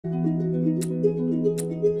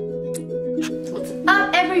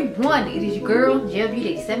everyone, it is your girl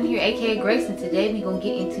Gelbeauty-QM here, aka Grace, and today we're gonna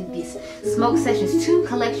get into this Smoke Sessions 2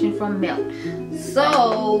 collection from Melt.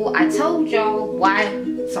 So I told y'all why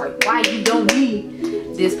you don't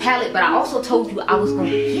need this palette, but I also told you I was gonna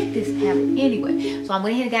get this palette anyway. So I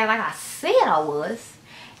went ahead and got it like I said I was,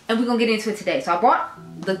 and we're gonna get into it today. So I brought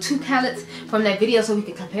the two palettes from that video so we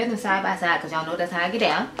can compare them side by side, because y'all know that's how I get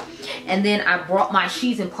down. And then I brought my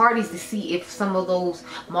She's and Parties to see if some of those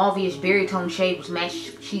mauve-ish berry tone shades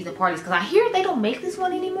match She's and Parties, because I hear they don't make this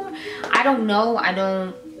one anymore. I don't know. I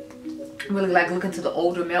don't really like looking to the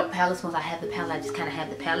older Melt palettes. Once I have the palette, I just kind of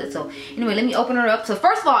have the palette. So anyway, let me open her up. So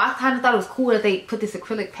first of all, I kind of thought it was cool that they put this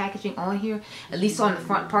acrylic packaging on here, at least on the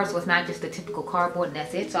front part, so it's not just the typical cardboard and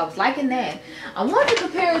that's it. So I was liking that. I wanted to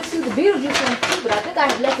compare it to the Beetlejuice one too, but I think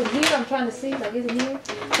I left it here. I'm trying to see, like, is it here?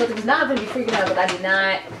 So if it's not, I'm gonna be freaking out, but I did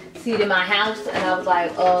not see it in my house, and I was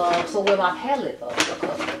like, so where my palette?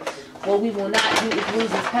 What we will not do is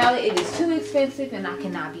lose this palette. It is too expensive and I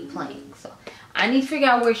cannot be playing. So I need to figure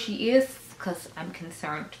out where she is, because I'm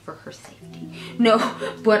concerned for her safety. No,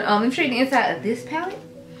 but let me show you the inside of this palette.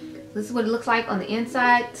 This is what it looks like on the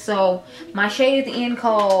inside. So my shade at the end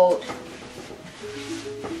called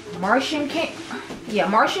Martian Candy. Yeah,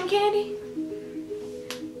 Martian Candy.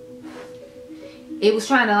 It was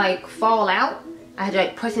trying to like fall out. I had to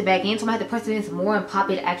like press it back in, so I had to press it in some more and pop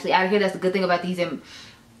it actually out of here. That's the good thing about these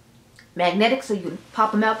magnetic, so you can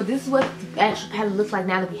pop them out. But this is what the actual palette looks like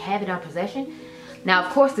now that we have it in our possession. Now,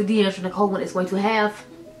 of course, the Dionluvsmakeup Collab one is going to have,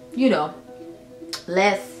 you know,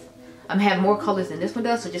 have more colors than this one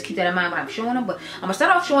does, so just keep that in mind when I'm showing them. But I'm gonna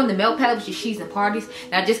start off showing the Melt palette, which is She's and Parties.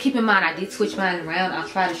 Now, just keep in mind, I did switch mine around. I'll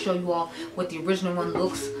try to show you all what the original one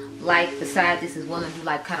looks like. Besides this is one to do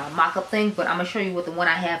like kind of a mock-up thing, but I'm gonna show you what the one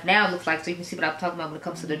I have now looks like, so you can see what I'm talking about when it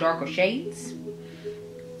comes to the darker shades.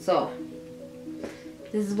 So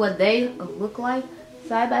this is what they look like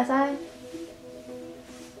side by side.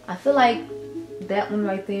 I feel like that one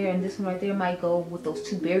right there and this one right there might go with those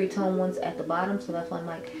two berry tone ones at the bottom, so that's why I'm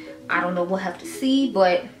like, I don't know, we'll have to see.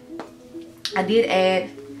 But I did add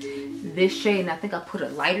this shade, and I think I put a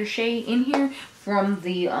lighter shade in here from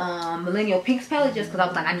the Millennial Pinks palette, just because I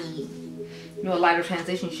was like, I need, you know, a lighter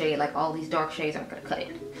transition shade. Like, all these dark shades aren't gonna cut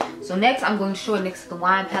it. So next I'm going to show it next to the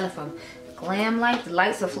wine palette from Glam Light. The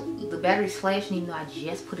lights of the battery's flashing even though I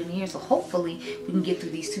just put it in here, so hopefully we can get through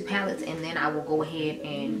these two palettes and then I will go ahead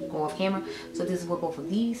and go off camera. So this is what both of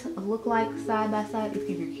these look like side by side, if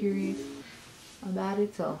you're curious about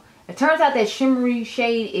it. So it turns out that shimmery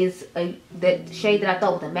shade is that shade that I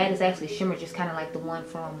thought was the matte is actually shimmer, just kind of like the one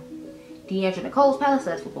from Dionluvsmakeup Collab's palette. So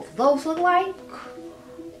that's what both of those look like.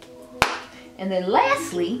 And then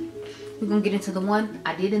lastly, we're gonna get into the one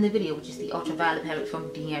I did in the video, which is the Ultraviolet palette from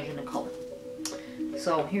Dionluvsmakeup Collab.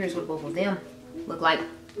 So here's what both of them look like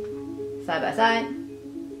side by side.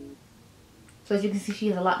 So as you can see, she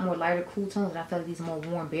has a lot more lighter cool tones, and I feel like these are more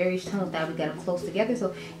warm berries tones. Now we got them close together,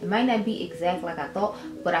 so it might not be exactly like I thought,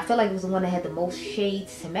 but I feel like it was the one that had the most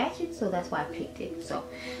shades to match it, so that's why I picked it. So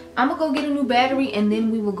I'm gonna go get a new battery, and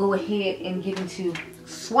then we will go ahead and get into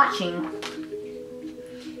swatching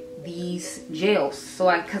these gels.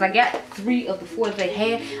 So because I got 3 of the 4 that they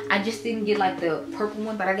had, I just didn't get like the purple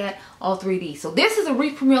one, but I got all 3 of these. So this is a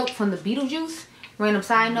refill from the Beetlejuice. Random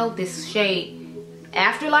side note, this shade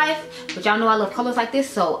Afterlife, but y'all know I love colors like this,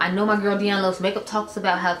 so I know my girl Dionluvsmakeup talks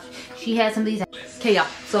about how she has some of these. Okay, y'all,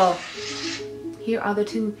 so here are the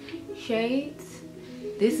 2 shades.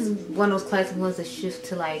 This is one of those classic ones that shift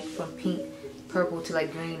to like from pink, purple to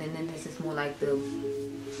like green, and then this is more like the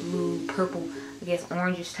blue, purple, I guess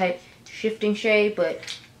orangish type shifting shade. But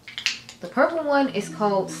the purple one is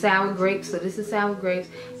called Sour Grapes, so this is Sour Grapes,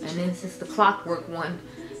 and then this is the Clockwork one,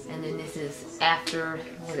 and then this is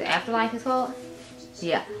Afterlife is called.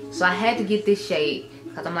 Yeah, so I had to get this shade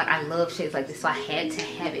because I'm like, I love shades like this, so I had to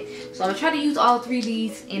have it. So I'm gonna try to use all 3 of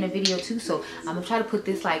these in a video too. So I'm gonna try to put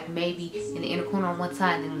this like maybe in the inner corner on one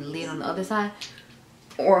side and then the lid on the other side,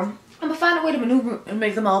 or I'm gonna find a way to maneuver and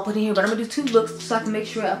make them all put in here. But I'm gonna do 2 looks so I can make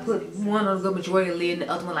sure I put one on the good majority of the lid and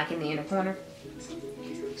the other one like in the inner corner.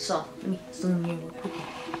 So let me zoom in real quick.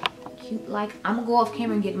 Cute. Like, I'm gonna go off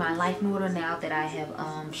camera and get my life in order now that I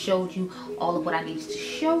have showed you all of what I needed to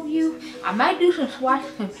show you. I might do some swatch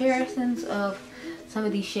comparisons of some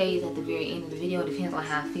of these shades at the very end of the video. It depends on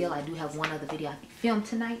how I feel. I do have one other video I can film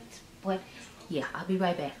tonight, but yeah, I'll be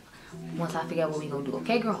right back once I figure out what we're gonna do.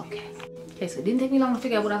 Okay, girl? Okay, so it didn't take me long to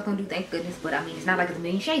figure out what I was gonna do, thank goodness. But I mean, it's not like there's a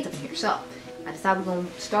million shades up in here. So I decided we're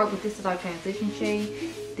gonna start with this as our transition shade.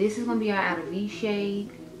 This is gonna be our outer V shade,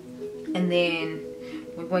 and then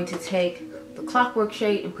we're going to take the Clockwork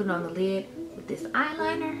shade and put it on the lid with this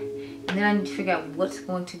eyeliner. And then I need to figure out what's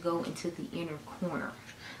going to go into the inner corner.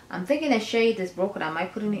 I'm thinking that shade that's broken, I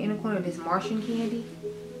might put in the inner corner of this Martian Candy.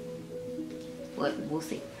 But we'll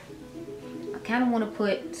see. I kind of want to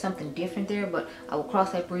put something different there, but I will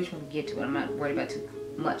cross that bridge when we get to it. I'm not worried about too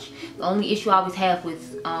much. The only issue I always have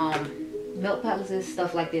with milk palettes is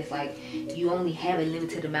stuff like this. Like, you only have a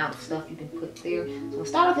limited amount of stuff you can put there. So we'll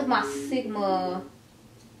start off with my Sigma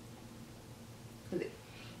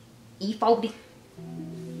E40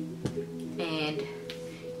 and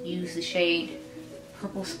use the shade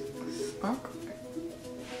Purple Skunk.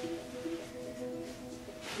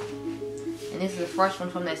 And this is the first one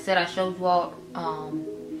from that set I showed you all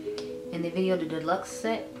in the video, the deluxe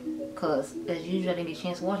set. Because as usual, I didn't get a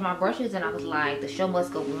chance to wash my brushes, and I was like, the show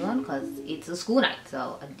must go on because it's a school night,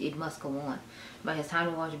 so it must go on. But it's time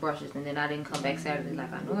to wash brushes, and then I didn't come back Saturday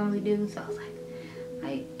like I normally do, so I was like,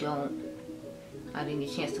 I didn't get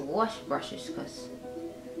a chance to wash brushes because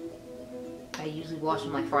I usually wash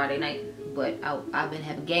them like Friday night, but I've been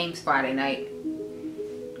having games Friday night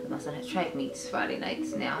because my son has track meets Friday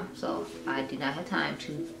nights now, so I did not have time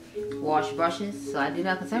to wash brushes, so I did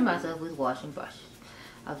not concern myself with washing brushes.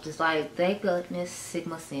 I was just like, thank goodness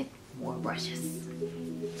Sigma sent more brushes.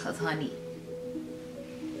 Because, honey,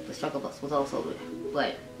 the struggle bus was also there.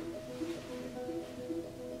 But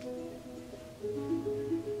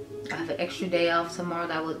I have an extra day off tomorrow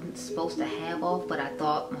that I wasn't supposed to have off, but I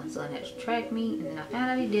thought my son had track meet, and then I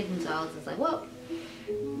found out he didn't, so I was just like, well,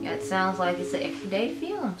 that sounds like it's an extra day to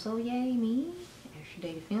film. So, yay, me. Extra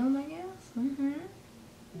day to film, I guess.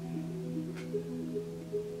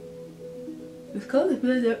 This color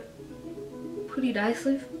feels up pretty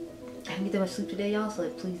nicely. I didn't get that much sleep today, y'all, so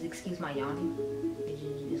please excuse my yawning.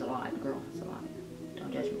 It's a lot, girl. It's a lot.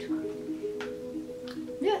 Don't judge me too much.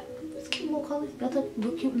 Yeah, it's cute little colors. Built up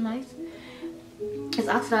real cute and nice. It's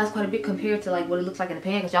oxidized quite a bit compared to like what it looks like in the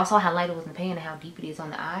pan, because y'all saw how light it was in the pan and how deep it is on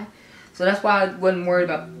the eye. So that's why I wasn't worried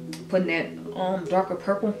about putting that darker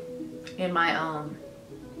purple in my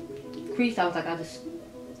crease. I was like, I'll just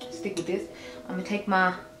stick with this. I'm gonna take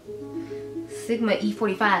my Sigma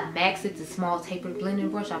E45 Max. It's a small tapered blending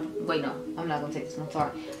brush. Wait, no, I'm not gonna take this one.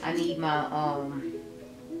 Sorry. I need my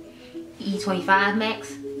E25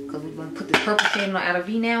 Max because we're gonna put the purple shade on the outer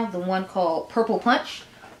V now. The one called Purple Punch.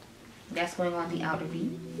 That's going on the outer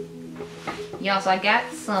V. Y'all, so I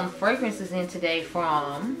got some fragrances in today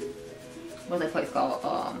from, what's that place called?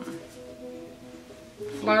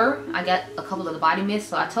 Fleur. I got a couple of the body mists.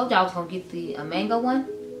 So I told you I was gonna get the mango one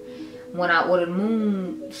when I ordered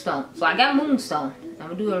Moonstone. So I got Moonstone. I'm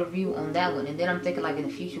gonna do a review on that one. And then I'm thinking like in the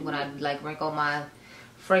future when I like rank all my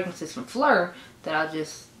fragrances from Fleur, that I'll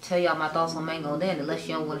just tell y'all my thoughts on mango then, unless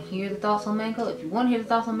you don't want to hear the thoughts on mango. If you want to hear the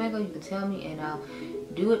thoughts on mango, you can tell me and I'll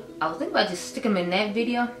do it. I was thinking about just sticking them in that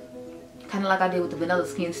video, kind of like I did with the vanilla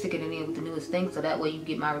skin, sticking it in with the newest thing, so that way you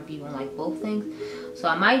get my review on like both things. So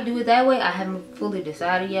I might do it that way. I haven't fully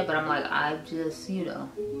decided yet, but I'm like, I just, you know,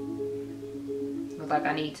 look like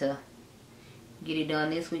I need to get it done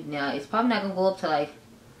this week. Now it's probably not gonna go up to like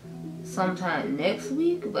sometime next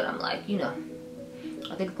week, but I'm like, you know,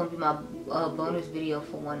 I think it's gonna be my bonus video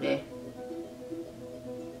for one day.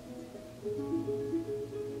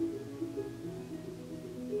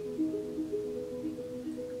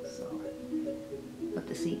 So have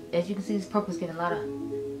to see. As you can see, this purple is getting a lot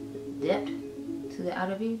of depth to the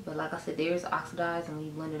outer V, but like I said, theirs oxidized, and when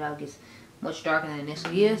you blend it out, it gets much darker than it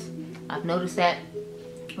initially is. I've noticed that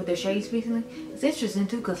with their shades recently. It's interesting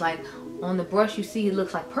too, because like on the brush you see it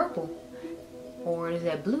looks like purple, or is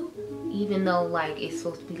that blue, even though like it's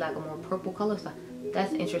supposed to be like a more purple color. So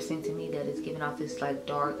that's interesting to me that it's giving off this like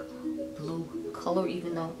dark blue color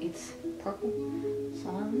even though it's purple. So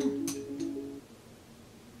I don't know,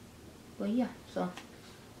 but yeah, so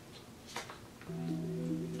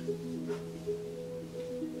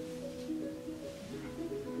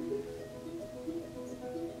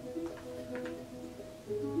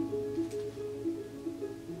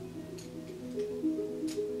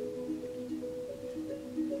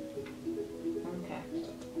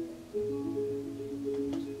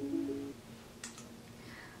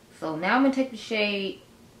so now I'm gonna take the shade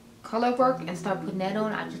Color Work and start putting that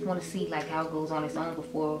on. I just want to see like how it goes on its own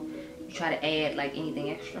before you try to add like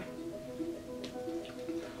anything extra,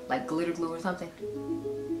 like glitter glue or something.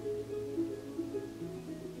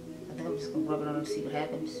 I think I'm just gonna rub it on and see what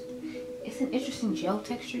happens. It's an interesting gel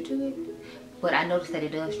texture to it, but I noticed that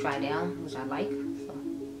it does dry down, which I like. So.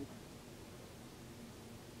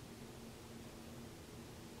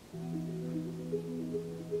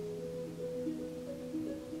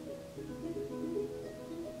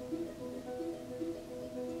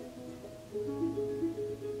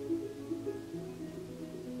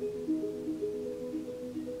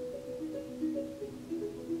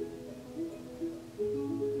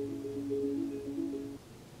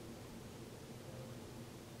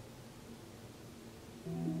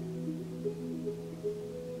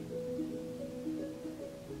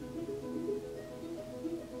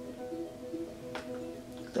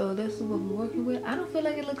 So this is what we're working with. I don't feel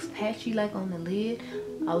like it looks patchy like on the lid.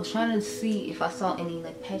 I was trying to see if I saw any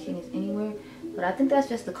like patchiness anywhere, but I think that's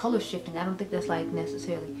just the color shifting. I don't think that's like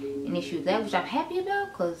necessarily an issue with that, which I'm happy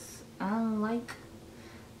about because I don't like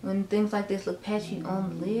when things like this look patchy on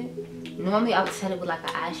the lid. Normally I would set it with like an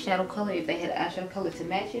eyeshadow color if they had an eyeshadow color to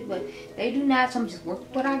match it, but they do not, so I'm just working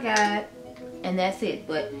with what I got and that's it.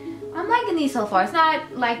 But I'm liking these so far. It's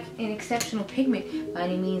not like an exceptional pigment by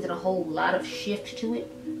any means and a whole lot of shift to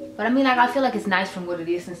it. But I mean, like, I feel like it's nice from what it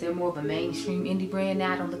is since they're more of a mainstream indie brand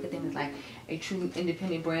now. I don't look at them as like a truly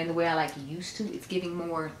independent brand the way I like used to. It's giving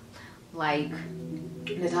more like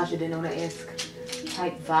Natasha Denona-esque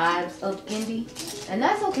type vibes of indie. And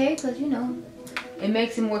that's okay because, you know, it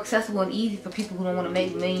makes it more accessible and easy for people who don't want to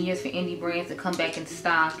make million years for indie brands to come back in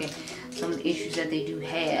stock and some of the issues that they do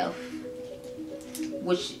have.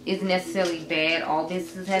 Which isn't necessarily bad. All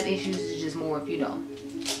businesses have issues. It's just more if you know.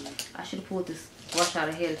 I should have pulled this brush out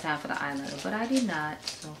ahead of time for the eyeliner, but I did not.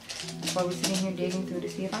 So that's why we're sitting here digging through to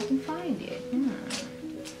see if I can find it.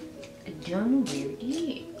 I don't know where it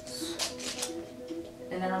is.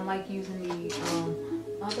 And I don't like using the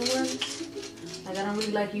other ones. Like I don't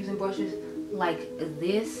really like using brushes like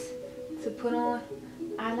this to put on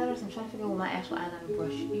eyeliner. So I'm trying to figure out what my actual eyeliner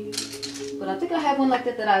brush is. But I think I have one like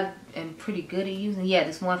that that I am pretty good at using. Yeah,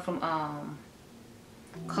 this one from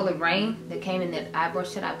Color Rain that came in that eye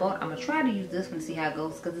brush that I bought. I'm gonna try to use this one to see how it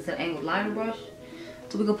goes because it's an angled liner brush.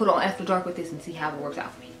 So we're gonna put it on After Dark with this and see how it works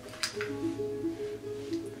out for me.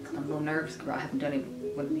 Cause I'm a little nervous, girl. I haven't done it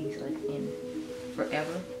one of these like in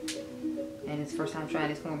forever, and it's the first time trying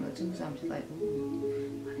this formula too. So I'm just like,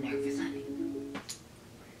 ooh, I'm nervous, honey.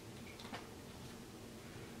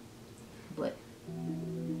 But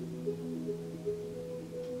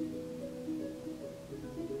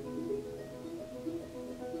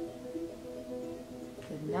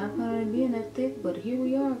not planning on being that thick, but here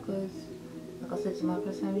we are because like I said, it's my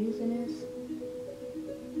first time using this.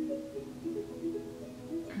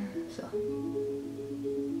 So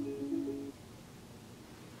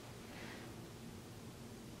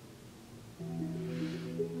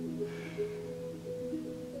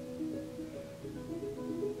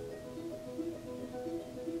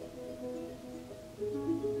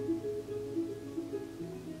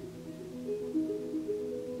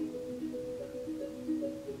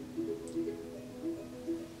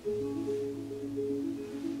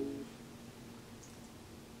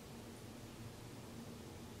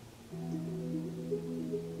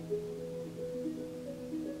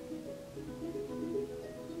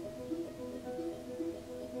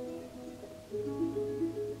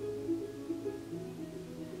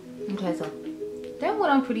okay, so that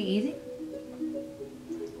went on pretty easy.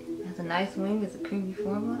 Has a nice wing, it's a creamy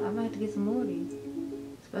formula. I might have to get some more of these,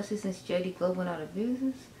 especially since JD Glow went out of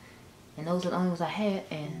business. And those are the only ones I had,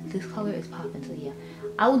 and this color is popping, so yeah.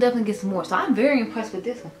 I will definitely get some more. So I'm very impressed with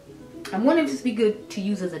this one. I'm wondering if this would be good to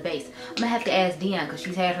use as a base. I'm gonna have to ask Dion because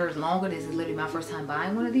she's had hers longer. This is literally my first time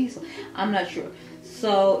buying one of these, so I'm not sure.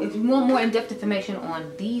 So if you want more in-depth information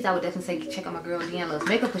on these, I would definitely say check out my girl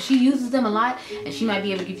Dionluvsmakeup because she uses them a lot and she might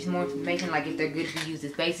be able to give you some more information, like if they're good to use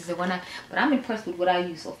as bases or whatnot. But I'm impressed with what I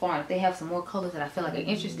use so far. If they have some more colors that I feel like are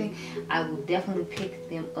interesting, I will definitely pick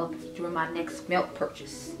them up during my next melt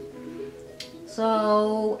purchase.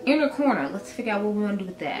 So inner corner, let's figure out what we want to do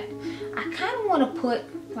with that. I kind of want to put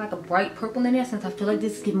like a bright purple in there since I feel like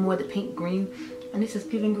this is giving more of the pink green, and this is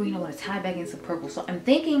peeling green. I want to tie back in some purple, so I'm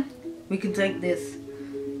thinking we can take this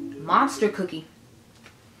monster cookie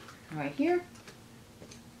right here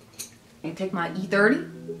and take my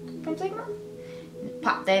E30 from Sigma and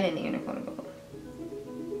pop that in the inner corner.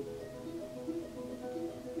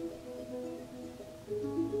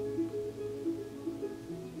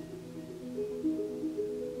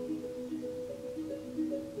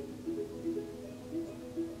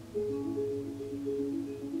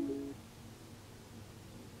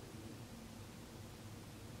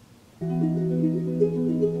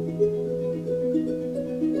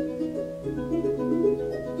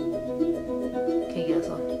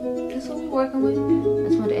 Working with. I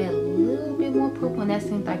just want to add a little bit more purple, and that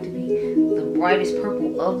seems like to be the brightest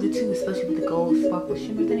purple of the two, especially with the gold sparkle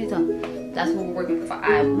shimmers in it. So that's what we're working with for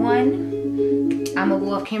eye 1. I'm gonna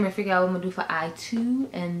go off camera and figure out what I'm gonna do for eye 2,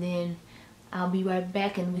 and then I'll be right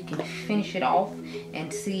back and we can finish it off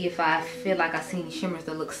and see if I feel like I see any shimmers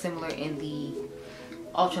that look similar in the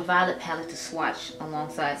ultraviolet palette to swatch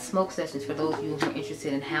alongside Smoke Sessions for those of you who are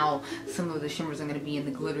interested in how similar the shimmers are going to be in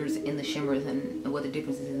the glitters in the shimmers and what the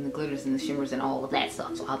difference is in the glitters and the shimmers and all of that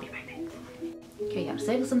stuff. So I'll be right back. Okay, y'all, to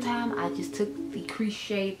save us some time, I just took the crease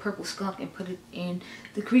shade Purple Skunk and put it in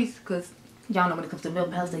the crease because Y'all know when it comes to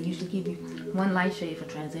milk palettes, they usually give you one light shade for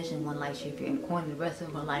transition, one light shade for inner corner, the rest of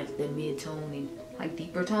them are like the mid-tone and like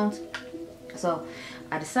deeper tones. So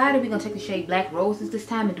I decided we're gonna take the shade Black Roses this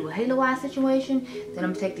time and do a halo eye situation. Then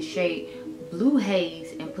I'm gonna take the shade Blue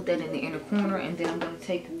Haze and put that in the inner corner, and then I'm gonna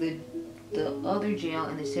take the other gel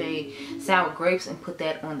in the shade Sour Grapes and put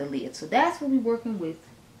that on the lid. So that's what we're working with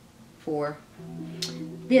for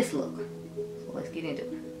this look. So let's get into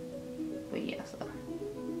it. But yeah, so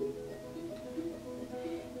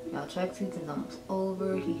y'all, track season's almost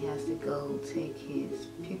over. He has to go take his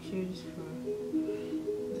pictures for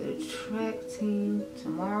the track team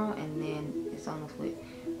tomorrow, and then it's almost with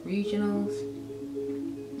regionals.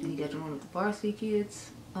 And he got to run with the varsity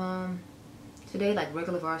kids today, like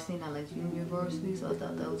regular varsity, not like junior varsity. So I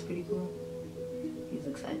thought that was pretty cool. He's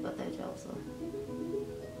excited about that, y'all. So,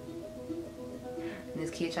 and this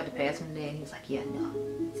kid tried to pass him today, and he was like, "Yeah, no,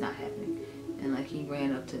 it's not happening." And like he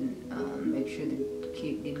ran up to make sure the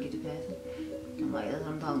kid didn't get to pass him. I'm like, that's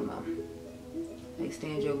what I'm talking about. Like,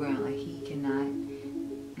 stand your ground. Like, he cannot.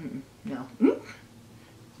 No.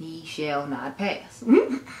 He shall not pass.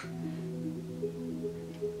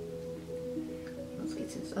 Let's get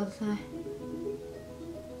to this other side.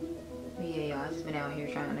 But yeah, y'all, I've just been out here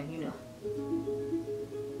trying to, you know,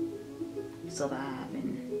 survive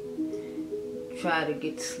and try to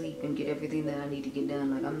get to sleep and get everything that I need to get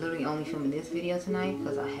done. Like, I'm literally only filming this video tonight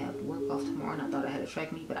because I have work off tomorrow, and I thought I had a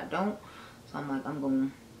track meet, but I don't. So I'm like, I'm gonna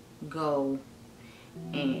go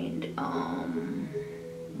and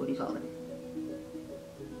what do you call it?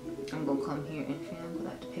 I'm gonna come here and film because I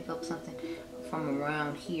have to pick up something from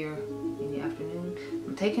around here in the afternoon. I'm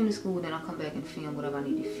gonna take him to school, then I'll come back and film whatever I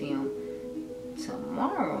need to film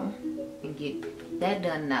tomorrow and get that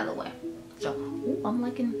done and out of the way. So, ooh, I'm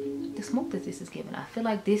liking the smoke that this is giving. I feel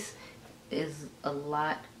like this is a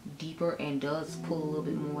lot deeper and does pull a little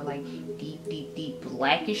bit more like deep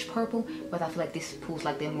blackish purple, but I feel like this pulls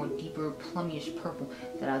like that more deeper plummyish purple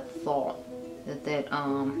that I thought that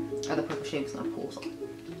other purple shade was gonna pull. So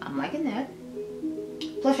I'm liking that.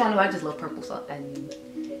 Plus, y'all know I just love purple, so I mean,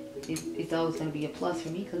 it's always gonna be a plus for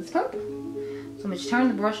me because it's purple. So I'm gonna turn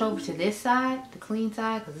the brush over to this side, the clean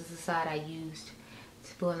side, because this is the side I used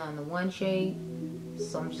to put on the one shade.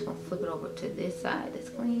 So I'm just gonna flip it over to this side that's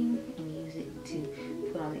clean and use it to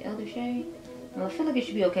put on the other shade. Well, I feel like it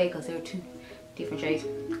should be okay because there are two different shades.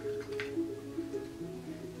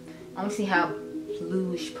 I want to see how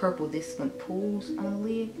bluish purple this one pulls on the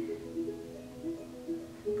lid.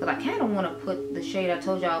 Because I kind of want to put the shade I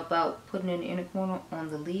told y'all about putting in the inner corner on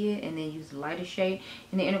the lid and then use the lighter shade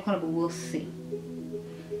in the inner corner, but we'll see.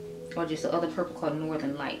 Or just the other purple called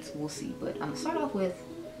Northern Lights. We'll see. But I'm going to start off with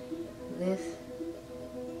this.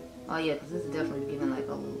 Oh yeah, because this is definitely giving like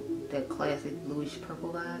that classic bluish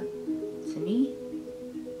purple vibe to me.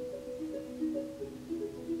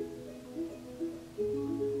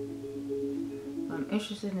 I'm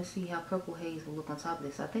interested to see how Purple Haze will look on top of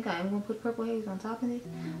this. I think I am going to put Purple Haze on top of this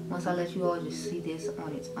once I let you all just see this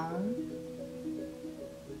on its own.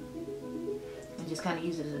 And just kind of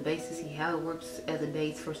use it as a base to see how it works as a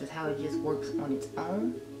base versus how it just works on its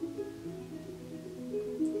own.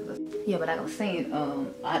 Yeah, but like I was saying,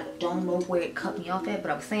 I don't know where it cut me off at,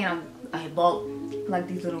 but I was saying I had bought like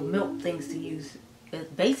these little milk things to use as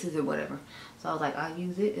bases or whatever. So I was like, I'll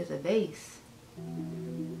use it as a base.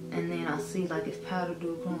 And then I'll see like if powder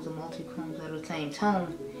duochromes or multi-chromes that are the same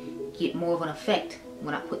tone get more of an effect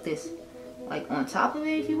when I put this like on top of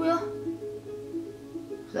it, if you will.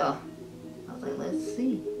 So I was like, let's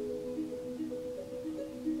see.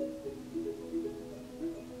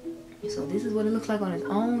 So this is what it looks like on its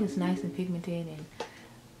own. It's nice and pigmented, and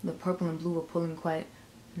the purple and blue are pulling quite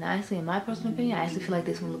nicely in my personal opinion. I actually feel like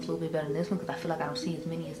this one looks a little bit better than this one because I feel like I don't see as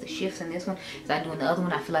many as the shifts in this one as I do in the other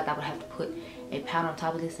one. I feel like I would have to put a powder on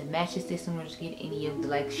top of this that matches this in order to get any of the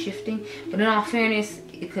like shifting. But in all fairness,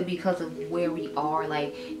 it could be because of where we are,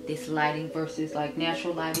 like this lighting versus like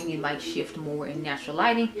natural lighting. It might shift more in natural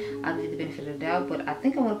lighting. I'll give you the benefit of the doubt, but I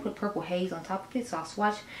think I want to put Purple Haze on top of it. So I'll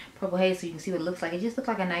swatch Purple Haze so you can see what it looks like. It just looks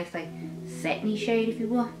like a nice like satiny shade, if you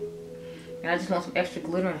will. And I just want some extra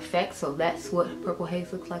glitter and effect, so that's what Purple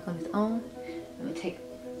Haze looks like on its own. I'm going to take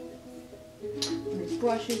these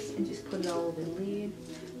brushes and just put it all over the lid.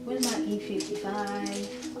 Where's my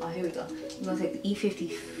E55? Oh, here we go. I'm going to take the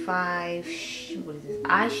E55, what is this,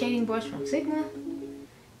 eye shading brush from Sigma.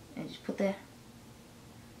 And just put that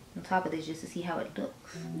on top of this just to see how it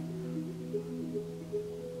looks.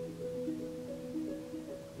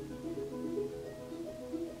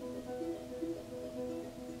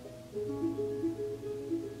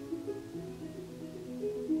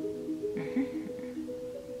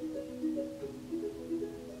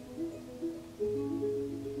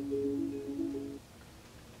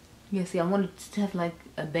 Yeah, see, I wanted to have like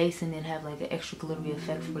a base and then have like an extra glittery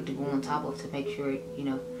effect for it to go on top of to make sure it, you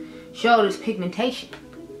know, show this pigmentation.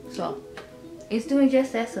 So it's doing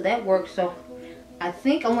just that, so that works. So I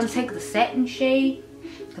think I want to take the satin shade,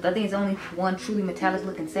 because I think it's only one truly metallic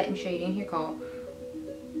looking satin shade in here called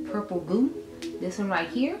Purple Goo. This one right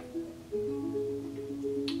here.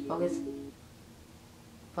 Focus.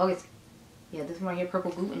 Focus. Yeah, this one right here,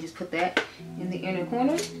 Purple Goo, and just put that in the inner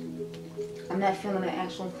corner. I'm not feeling the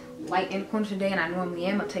actual light inner corner today, and I normally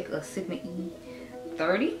am. I'll take a Sigma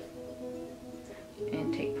E30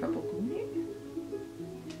 and take Purple Goo here.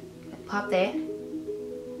 And pop that.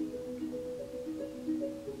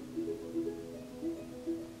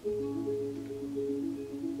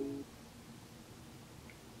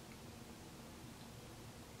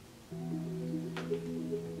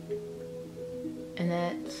 And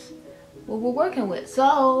that's what we're working with.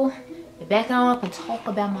 So back on up and talk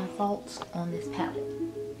about my thoughts on this palette.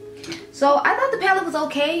 So I thought the palette was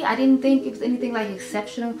okay. I didn't think it was anything like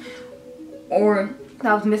exceptional or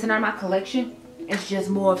I was missing out on my collection. It's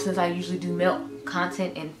just more of, since I usually do melt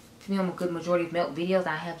content and film a good majority of melt videos,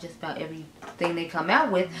 I have just about everything they come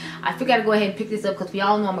out with. I figured I'd go ahead and pick this up because we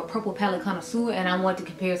all know I'm a purple palette connoisseur, and I wanted to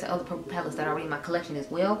compare it to other purple palettes that are already in my collection as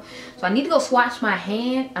well. So I need to go swatch my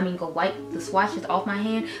hand. I mean, go wipe the swatches off my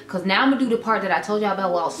hand, because now I'm gonna do the part that I told y'all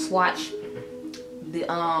about where I'll swatch the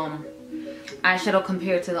eyeshadow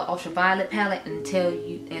compared to the ultraviolet palette and tell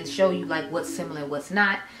you and show you like what's similar and what's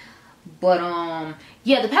not. But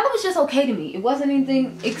yeah, the palette was just okay to me. It wasn't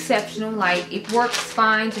anything exceptional. Like, it works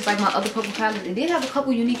fine just like my other purple palettes. It did have a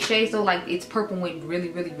couple unique shades though. Like, its purple went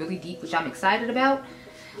really deep, which I'm excited about.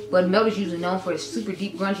 But Melt is usually known for its super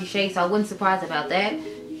deep grungy shades, so I wasn't surprised about that.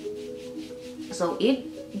 So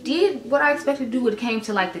it did what I expected to do when it came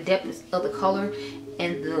to like the depth of the color,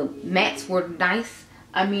 and the mattes were nice.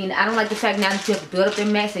 I mean, I don't like the fact now that you have to build up their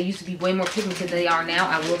mattes. They used to be way more pigmented than they are now.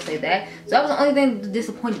 I will say that. So that was the only thing that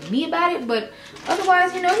disappointed me about it. But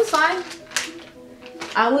otherwise, you know, it was fine.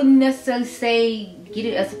 I wouldn't necessarily say get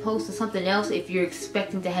it as opposed to something else if you're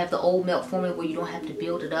expecting to have the old Melt formula where you don't have to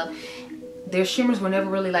build it up. Their shimmers were never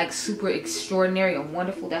really like super extraordinary or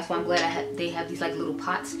wonderful. That's why I'm glad they have these like little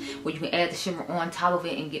pots where you can add the shimmer on top of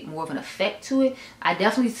it and get more of an effect to it. I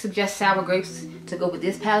definitely suggest Sour Grapes to go with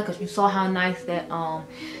this palette, because you saw how nice that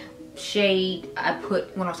shade I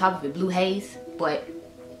put one on top of it, Blue Haze. But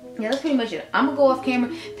yeah, that's pretty much it. I'm gonna go off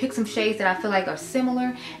camera, pick some shades that I feel like are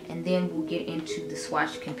similar, and then we'll get into the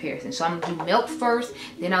swatch comparison. So I'm gonna do Melt first,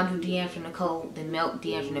 then I'll do D'Angelo Nicole, then Melt,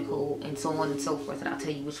 D'Angelo Nicole, and so on and so forth, and I'll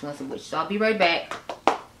tell you which one's which. So I'll be right back.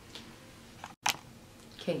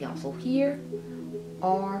 Okay, y'all, so here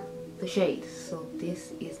are the shades. So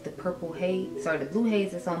this is the purple haze, sorry, the blue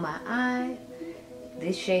haze that's on my eye.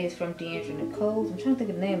 This shade is from D'Angelo Nicole. I'm trying to think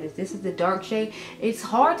of the name of this. This is the dark shade. It's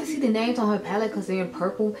hard to see the names on her palette because they're in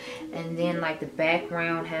purple. And then like the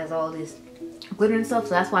background has all this glitter and stuff.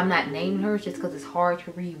 So that's why I'm not naming hers, just because it's hard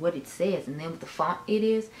to read what it says. And then with the font it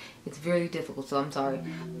is, it's very difficult. So I'm sorry.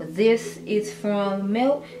 But this is from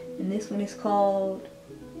Melt. And this one is called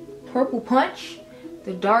Purple Punch.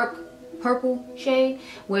 The dark purple shade.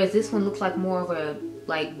 Whereas this one looks like more of a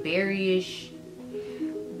like berryish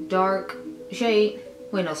dark shade.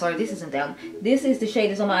 Wait, no, sorry, this isn't that one. This is the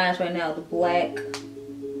shade that's on my eyes right now, the Black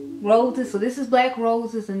Roses. So this is Black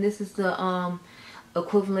Roses, and this is the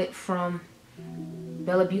equivalent from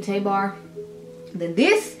Beaute Bar. Then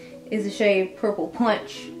this is the shade Purple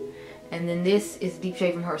Punch, and then this is the deep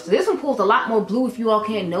shade from her. So this one pulls a lot more blue, if you all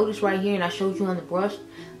can't notice right here, and I showed you on the brush,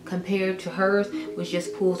 compared to hers, which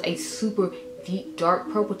just pulls a super deep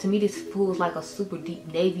dark purple. To me, this pulls like a super deep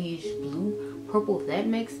navyish blue purple, if that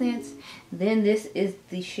makes sense. Then this is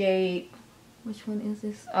the shade, which one is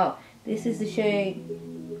this? Oh, this is the shade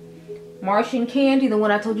Martian Candy, the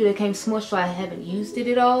one I told you that came smushed, so I haven't used it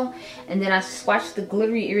at all. And then I swatched the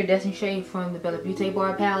glittery iridescent shade from the Beaute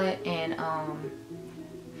Bar palette, and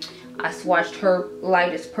I swatched her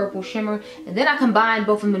lightest purple shimmer, and then I combined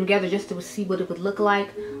both of them together just to see what it would look like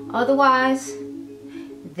otherwise.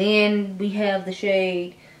 Then we have the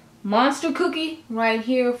shade Monster Cookie right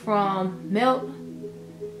here from Melt,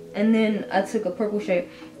 and then I took a purple shade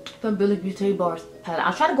from Beaute Bar's palette.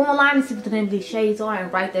 I'll try to go online and see what the name of these shades are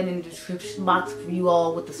and write that in the description box for you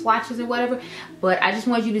all with the swatches or whatever. But I just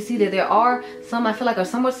want you to see that there are some I feel like are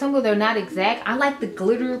somewhat similar. They're not exact. I like the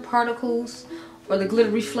glitter particles or the glitter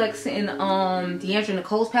reflex in D'Angelo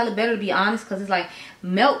Nicole's palette better, to be honest, because it's like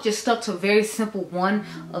Melt just stuck to a very simple one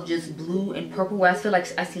of just blue and purple, where I feel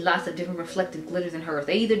like I see lots of different reflective glitters in hers.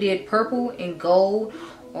 They either did purple and gold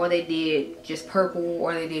or they did just purple,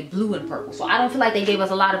 or they did blue and purple. So I don't feel like they gave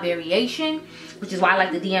us a lot of variation, which is why I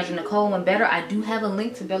like the D'Angelo Nicole one better. I do have a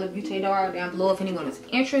link to Beaute Bar down below if anyone is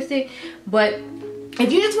interested. But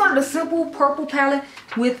if you just wanted a simple purple palette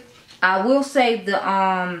with, I will say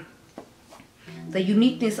the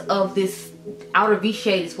uniqueness of this outer V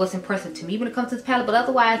shade is what's impressive to me when it comes to this palette. But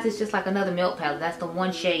otherwise, it's just like another milk palette. That's the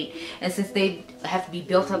one shade. And since they have to be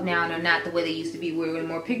built up now and they're not the way they used to be, where they're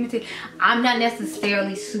more pigmented, I'm not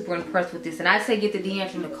necessarily super impressed with this. And I'd say get the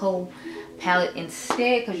D'Angelo Nicole palette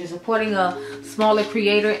instead, because you're supporting a smaller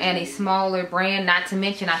creator and a smaller brand. Not to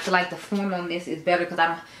mention, I feel like the form on this is better, because I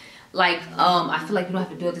don't like, I feel like you don't have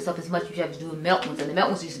to build this up as much as you have to do with melt ones. And the melt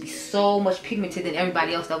ones used to be so much pigmented than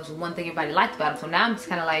everybody else. That was the one thing everybody liked about them. So now I'm just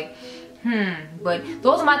kind of like, but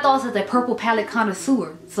those are my thoughts as a purple palette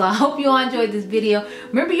connoisseur. So I hope you all enjoyed this video.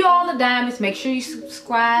 Remember, you're all the diamonds. Make sure you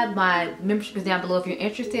subscribe. My membership is down below if you're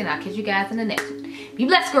interested, and I'll catch you guys in the next one. Be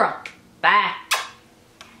blessed, girl. Bye.